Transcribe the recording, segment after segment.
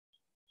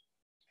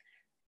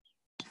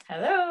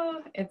Hello,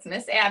 it's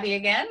Miss Abby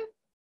again.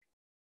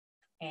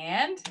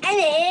 And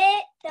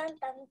Dun,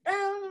 dun,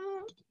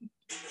 dun.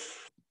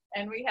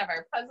 And we have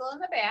our puzzle in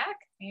the back.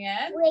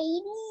 And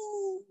Brady.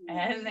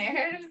 And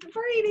there's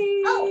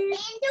Brady. Oh, and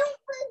don't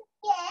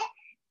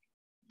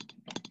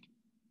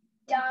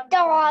forget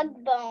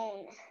dog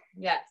bone.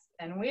 Yes,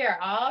 and we are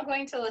all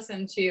going to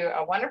listen to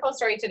a wonderful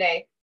story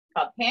today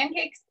called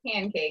Pancakes,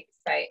 Pancakes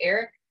by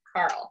Eric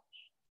Carle.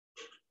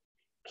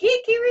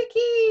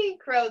 Kikiriki,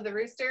 crowed the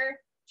rooster.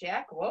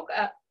 Jack woke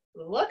up,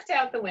 looked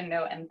out the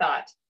window, and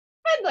thought,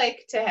 I'd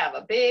like to have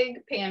a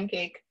big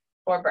pancake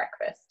for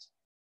breakfast.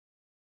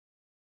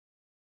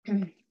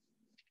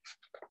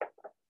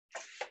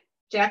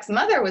 Jack's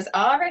mother was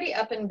already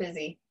up and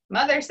busy.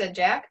 Mother, said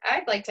Jack,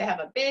 I'd like to have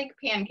a big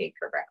pancake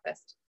for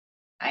breakfast.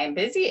 I am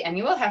busy and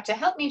you will have to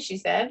help me, she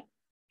said.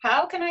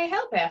 How can I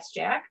help? Asked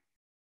Jack.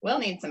 We'll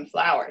need some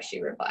flour,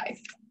 she replied.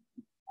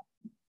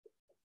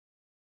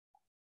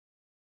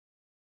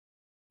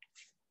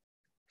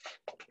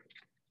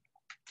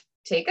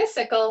 Take a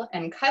sickle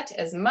and cut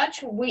as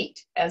much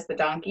wheat as the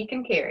donkey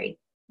can carry.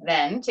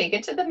 Then take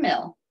it to the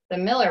mill. The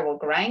miller will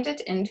grind it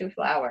into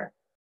flour.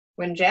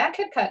 When Jack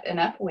had cut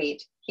enough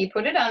wheat, he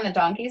put it on the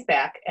donkey's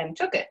back and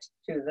took it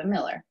to the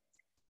miller.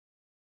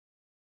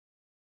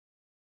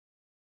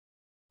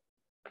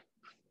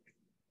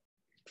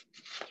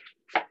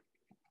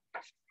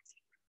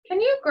 Can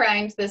you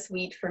grind this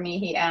wheat for me?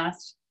 He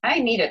asked. I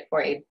need it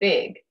for a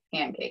big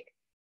pancake.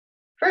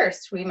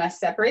 First, we must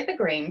separate the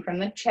grain from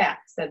the chaff,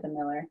 said the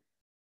miller.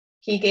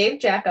 He gave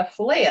Jack a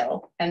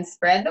flail and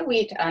spread the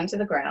wheat onto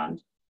the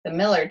ground. The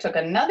miller took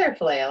another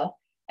flail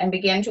and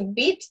began to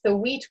beat the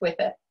wheat with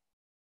it.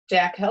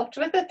 Jack helped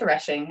with the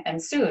threshing,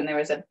 and soon there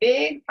was a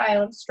big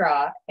pile of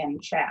straw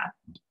and chaff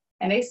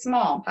and a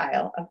small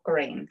pile of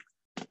grain.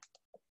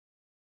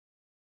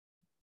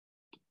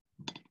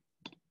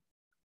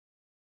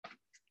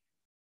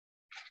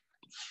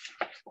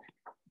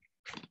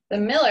 The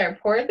miller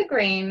poured the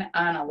grain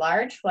on a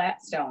large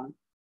flat stone.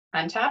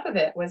 On top of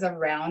it was a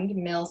round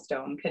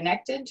millstone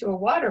connected to a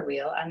water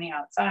wheel on the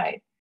outside.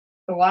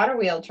 The water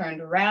wheel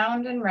turned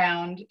round and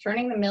round,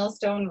 turning the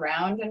millstone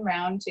round and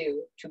round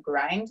too, to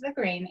grind the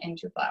grain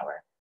into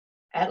flour.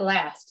 At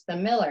last, the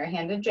miller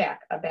handed Jack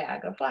a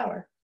bag of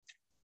flour.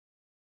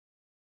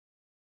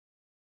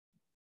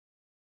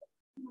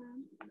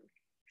 Mom,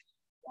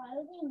 why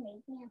are they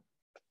making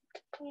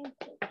a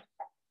pancake?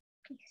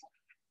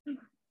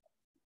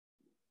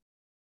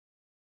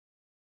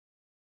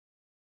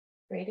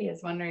 Brady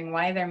is wondering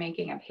why they're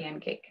making a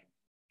pancake.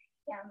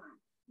 Yeah,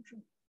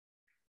 Mom.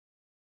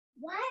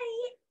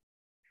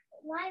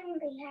 Why don't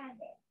they have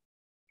it?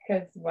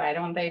 Because why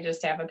don't they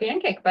just have a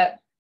pancake? But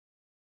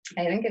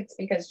I think it's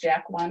because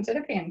Jack wanted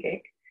a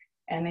pancake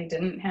and they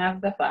didn't have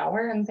the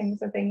flour and things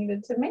that they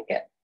needed to make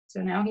it.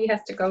 So now he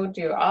has to go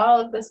do all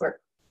of this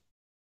work.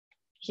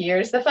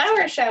 Here's the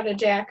flour, shouted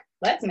Jack.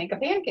 Let's make a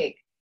pancake.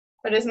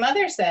 But his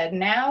mother said,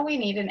 now we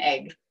need an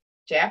egg.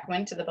 Jack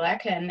went to the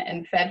black hen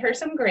and fed her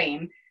some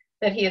grain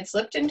that he had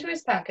slipped into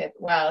his pocket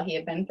while he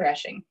had been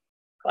threshing.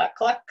 Cluck,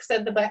 cluck,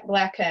 said the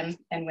black hen,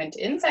 and went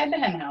inside the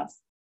hen house.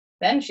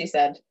 Then she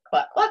said,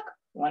 cluck, cluck,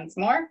 once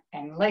more,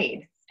 and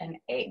laid an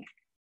egg.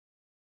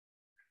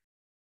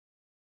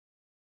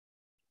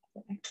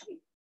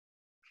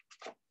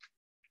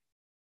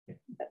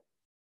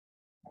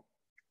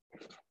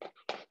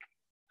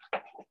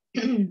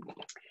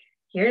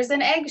 Here's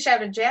an egg,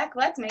 shouted Jack.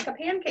 Let's make a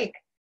pancake.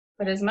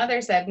 But his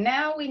mother said,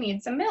 now we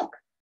need some milk.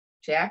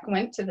 Jack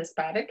went to the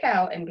spotted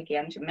cow and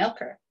began to milk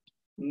her.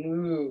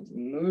 Moo,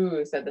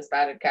 moo, said the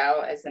spotted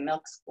cow as the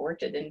milk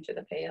squirted into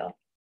the pail.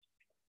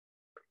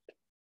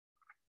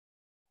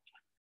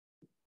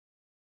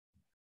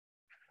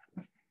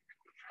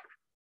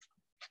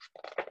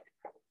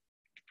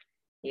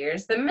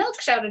 Here's the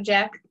milk, shouted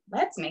Jack.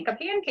 Let's make a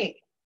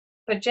pancake.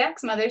 But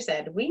Jack's mother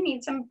said, we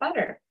need some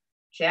butter.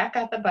 Jack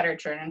got the butter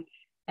churn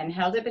and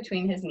held it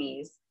between his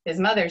knees. His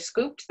mother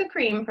scooped the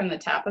cream from the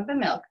top of the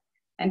milk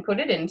and put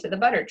it into the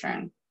butter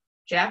churn.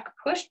 Jack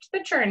pushed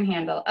the churn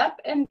handle up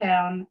and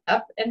down,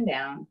 up and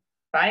down.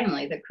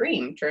 Finally, the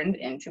cream turned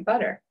into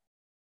butter.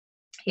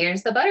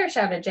 Here's the butter,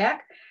 shouted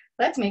Jack.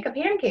 Let's make a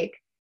pancake.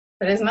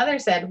 But his mother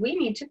said, we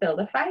need to build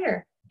a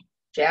fire.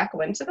 Jack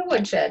went to the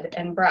woodshed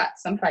and brought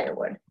some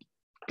firewood.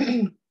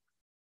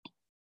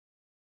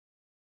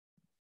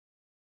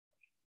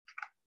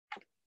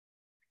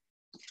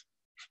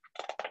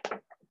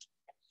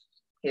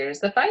 Here's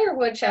the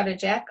firewood, shouted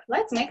Jack.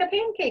 Let's make a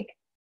pancake.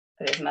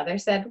 But his mother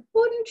said,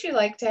 wouldn't you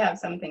like to have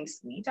something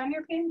sweet on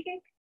your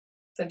pancake?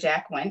 So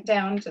Jack went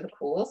down to the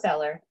cool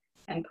cellar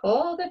and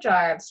pulled a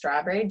jar of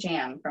strawberry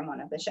jam from one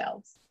of the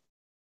shelves.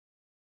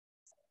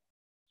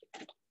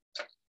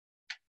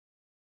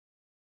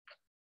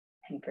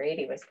 And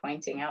Brady was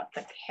pointing out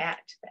the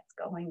cat that's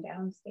going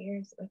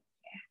downstairs with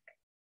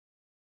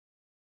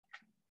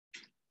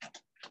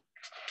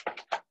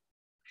Jack.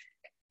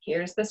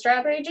 Here's the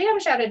strawberry jam,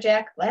 shouted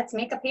Jack. Let's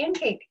make a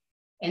pancake.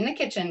 In the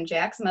kitchen,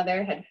 Jack's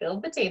mother had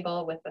filled the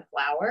table with the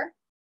flour,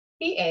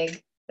 the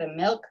egg, the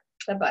milk,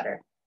 the butter.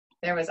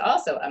 There was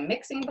also a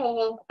mixing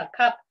bowl, a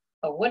cup,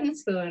 a wooden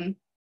spoon,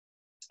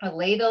 a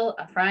ladle,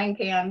 a frying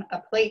pan, a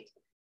plate,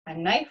 a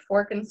knife,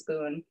 fork, and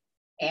spoon,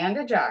 and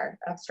a jar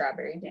of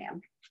strawberry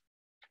jam.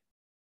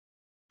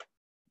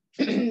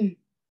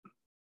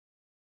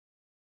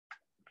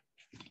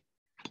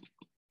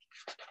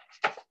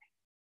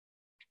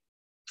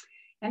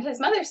 And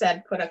his mother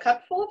said, put a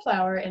cup full of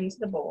flour into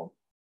the bowl,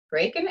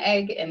 break an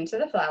egg into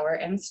the flour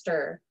and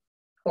stir.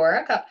 Pour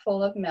a cup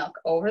full of milk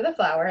over the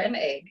flour and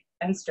egg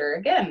and stir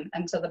again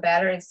until the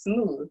batter is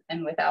smooth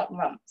and without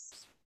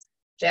lumps.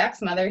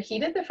 Jack's mother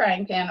heated the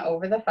frying pan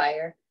over the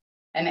fire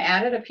and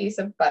added a piece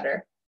of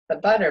butter. The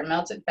butter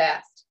melted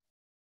fast.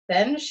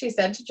 Then she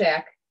said to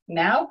Jack,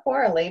 now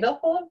pour a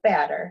ladleful of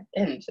batter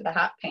into the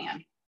hot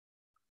pan.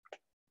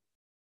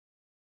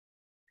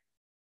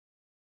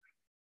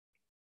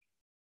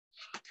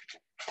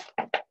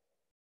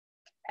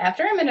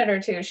 After a minute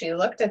or two, she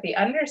looked at the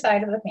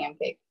underside of the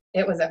pancake.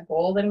 It was a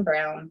golden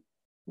brown.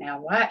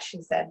 Now watch,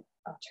 she said.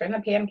 I'll turn the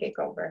pancake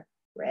over.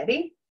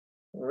 Ready?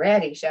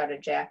 Ready,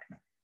 shouted Jack.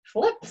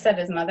 Flip, said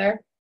his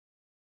mother.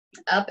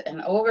 Up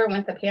and over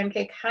went the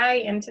pancake high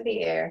into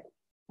the air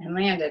and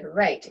landed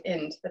right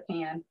into the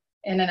pan.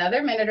 In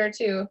another minute or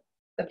two,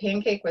 the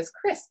pancake was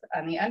crisp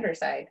on the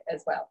underside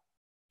as well.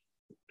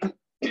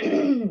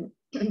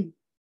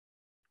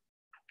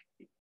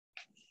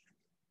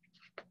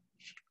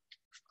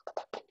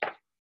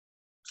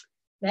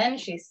 Then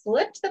she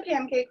slipped the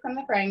pancake from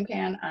the frying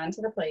pan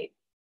onto the plate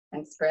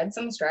and spread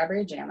some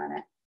strawberry jam on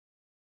it.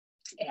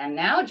 And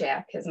now,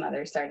 Jack, his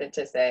mother started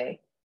to say,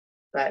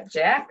 but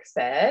Jack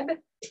said,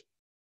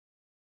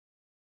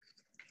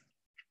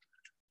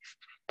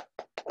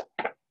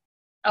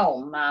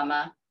 oh,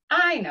 Mama,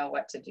 I know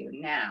what to do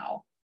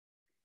now.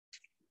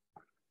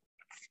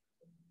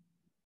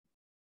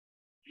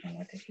 And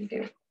what did he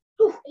do?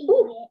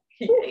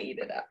 He ate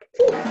it up.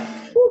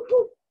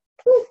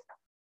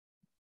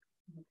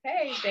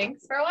 Okay,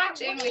 thanks for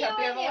watching. We hope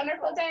you have a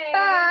wonderful day.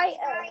 Bye.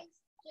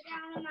 Get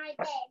out of my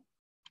bed.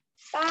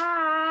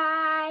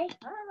 Bye.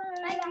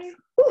 Bye.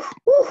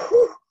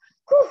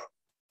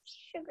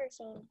 Sugar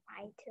saying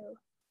bye too.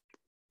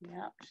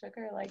 Yep,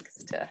 Sugar likes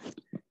to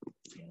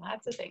say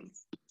lots of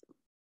things.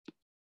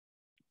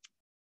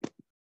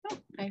 Oh,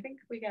 I think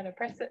we gotta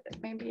press it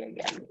maybe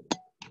again.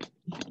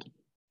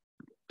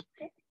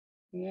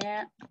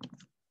 Yeah,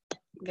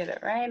 get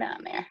it right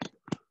on there.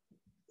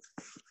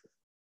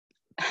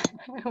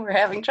 We're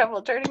having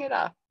trouble turning it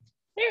off.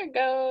 There it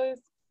goes.